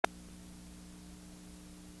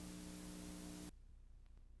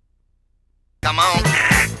Come on.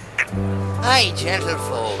 Aye,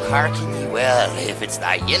 gentlefolk, hearken ye well. If it's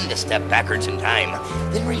thy yin to step backwards in time,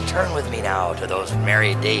 then return with me now to those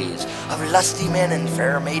merry days of lusty men and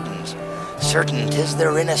fair maidens. Certain 'tis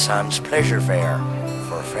the Renaissance pleasure fair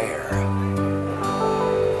for fair.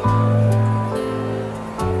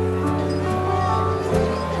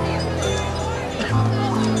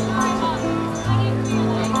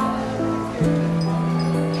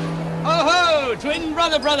 Twin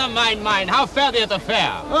brother, mine, how fare thee at the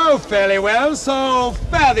fair? Oh, fairly well, so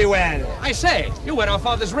fare thee well. I say, you wear our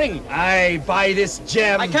father's ring. I buy this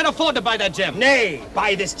gem. I can't afford to buy that gem. Nay,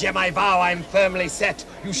 by this gem I vow I'm firmly set.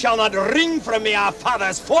 You shall not wring from me our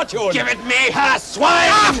father's fortune. Give it me. Ha, swine!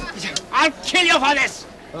 Ah! I'll kill you for this.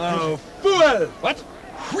 Oh, fool! What?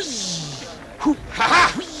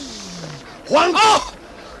 Ha-ha! One! Oh!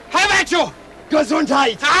 Have at you!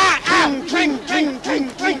 Gesundheit! Ah! Kling, kling, kling, kling,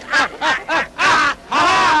 kling! Ah, ah, ah, ah!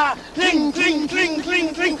 Ah! Kling, kling, kling,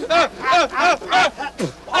 kling, kling! Touch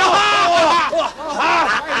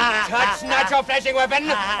not your flashing weapon,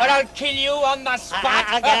 or I'll kill you on the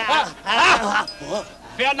spot.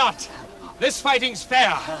 Fear not. This fighting's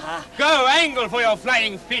fair. Go angle for your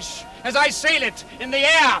flying fish as I sail it in the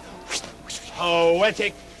air.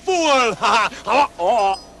 Poetic fool!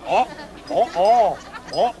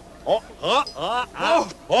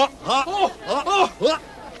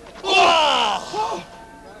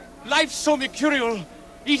 Life's so mercurial.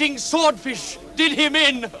 Eating swordfish did him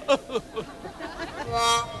in.